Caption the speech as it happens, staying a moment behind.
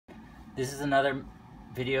This is another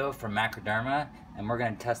video from Macroderma, and we're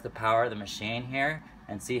going to test the power of the machine here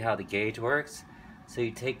and see how the gauge works. So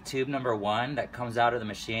you take tube number 1 that comes out of the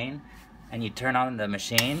machine and you turn on the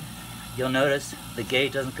machine. You'll notice the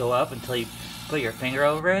gauge doesn't go up until you put your finger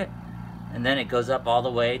over it, and then it goes up all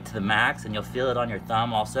the way to the max, and you'll feel it on your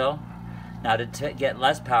thumb also. Now to get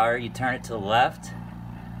less power, you turn it to the left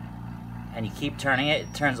and you keep turning it.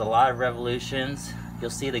 It turns a lot of revolutions. You'll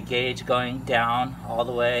see the gauge going down all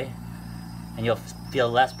the way, and you'll feel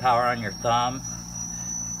less power on your thumb,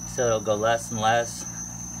 so it'll go less and less.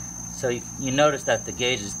 So you notice that the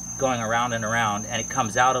gauge is going around and around, and it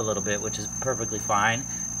comes out a little bit, which is perfectly fine,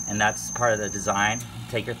 and that's part of the design.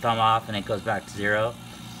 Take your thumb off and it goes back to 0.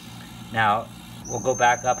 Now we'll go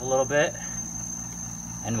back up a little bit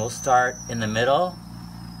and we'll start in the middle.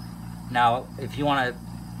 Now if you want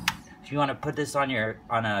to put this on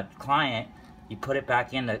a client, you put it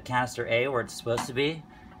back into canister A where it's supposed to be.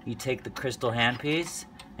 You take the crystal handpiece,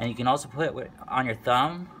 and you can also put it on your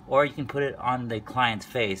thumb, or you can put it on the client's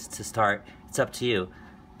face to start. It's up to you.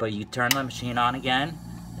 But you turn the machine on again,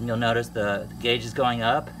 and you'll notice the gauge is going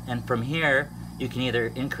up, and from here you can either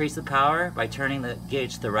increase the power by turning the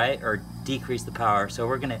gauge to the right or decrease the power. So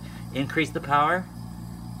we're going to increase the power,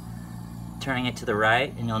 turning it to the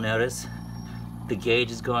right, and you'll notice the gauge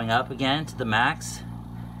is going up again to the max.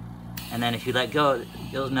 And then if you let go,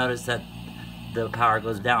 you'll notice that the power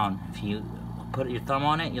goes down. If you put your thumb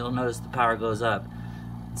on it, you'll notice the power goes up.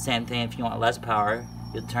 Same thing if you want less power,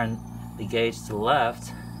 you'll turn the gauge to the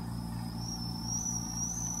left,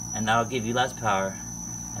 and that'll give you less power.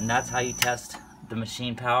 And that's how you test the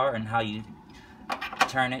machine power and how you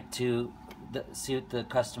turn it to suit the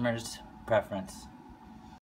customer's preference.